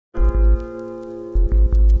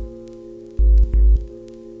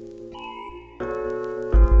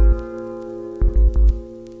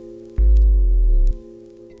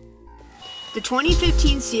The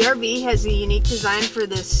 2015 CRV has a unique design for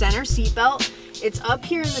the center seatbelt. It's up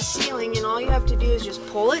here in the ceiling, and all you have to do is just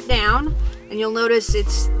pull it down, and you'll notice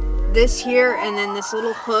it's this here and then this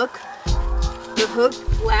little hook. The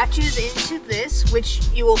hook latches into this, which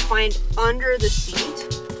you will find under the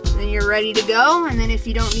seat. Then you're ready to go, and then if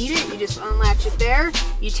you don't need it, you just unlatch it there.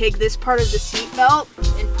 You take this part of the seat belt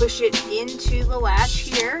and push it into the latch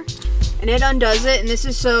here, and it undoes it. And this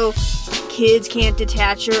is so kids can't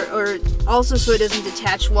detach, or also so it doesn't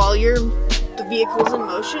detach while the vehicle's in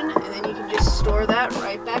motion, and then you can just store that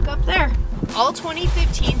right back up there. All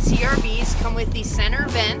 2015 CRVs come with these center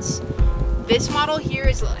vents. This model here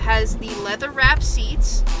has the leather wrap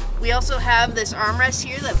seats. We also have this armrest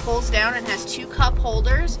here that pulls down and has 2 cup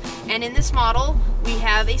holders. And in this model, we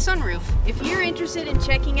have a sunroof. If you're interested in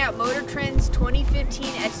checking out Motor Trend's 2015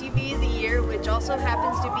 SUV of the Year, which also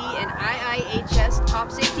happens to be an IIHS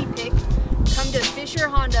Top Safety Pick, come to Fisher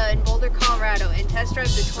Honda in Boulder, Colorado and test drive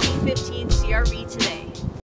the 2015 CRV today.